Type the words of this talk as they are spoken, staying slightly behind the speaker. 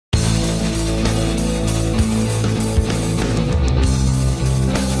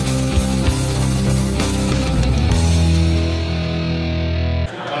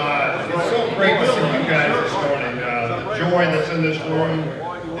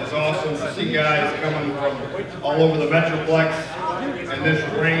It's awesome to see guys coming from all over the Metroplex and this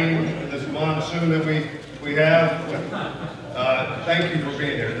rain, this monsoon that we have. Thank you for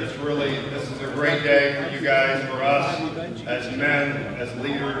being here. This is a great day for you guys, for us, as men, as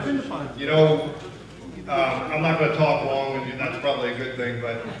leaders. You know, I'm not going to talk long with you. That's probably a good thing,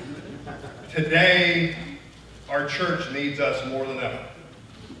 but today, our church needs us more than ever,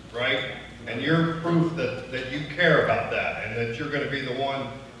 right? And you're proof that you care about that and that you're going to be the one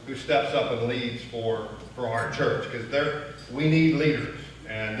who steps up and leads for our church, because we need leaders,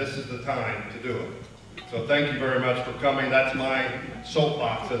 and this is the time to do it. So thank you very much for coming. That's my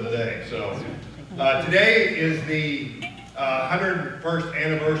soapbox of the day. So today is the 101st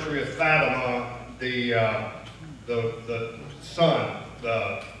anniversary of Fatima, the sun,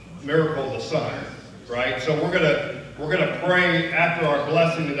 the miracle of the sun, right? So we're gonna pray after our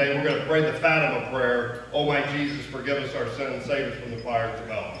blessing today. We're gonna pray the Fatima prayer. Oh my Jesus, forgive us our sins, save us from the fires of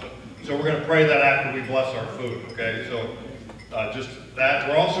hell. So we're gonna pray that after we bless our food. Okay, so just that.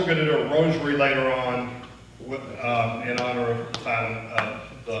 We're also gonna do a rosary later on in honor of Fatima,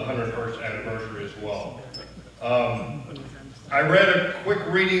 the 101st anniversary as well. I read a quick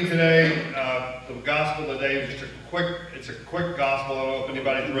reading today. The gospel today is just it's a quick gospel. I don't know if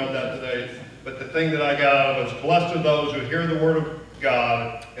anybody's read that today, but the thing that I got out of it is, blessed are those who hear the word of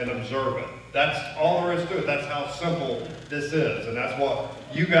God and observe it. That's all there is to it. That's how simple this is, and that's what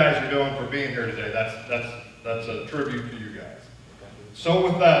you guys are doing for being here today. That's a tribute to you guys. So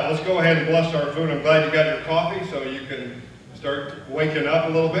with that, let's go ahead and bless our food. I'm glad you got your coffee so you can start waking up a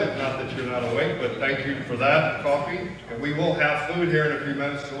little bit. Not that you're not awake, but thank you for that, coffee. And we will have food here in a few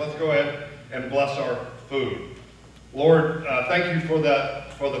minutes, so let's go ahead and bless our food. Lord, thank you for the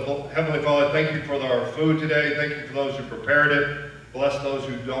Heavenly Father, thank you for our food today. Thank you for those who prepared it. Bless those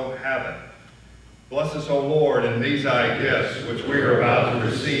who don't have it. Bless us, O Lord, in these thy gifts, which we are about to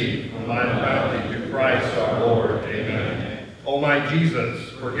receive from thy bounty through Christ our Lord. Amen. O my Jesus,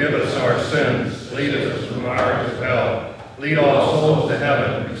 forgive us our sins, lead us from the fires of hell. Lead all souls to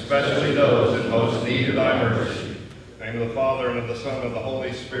heaven, especially those in most need of thy mercy. In the name of the Father, and of the Son, and of the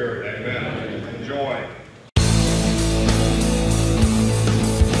Holy Spirit. Amen. Enjoy.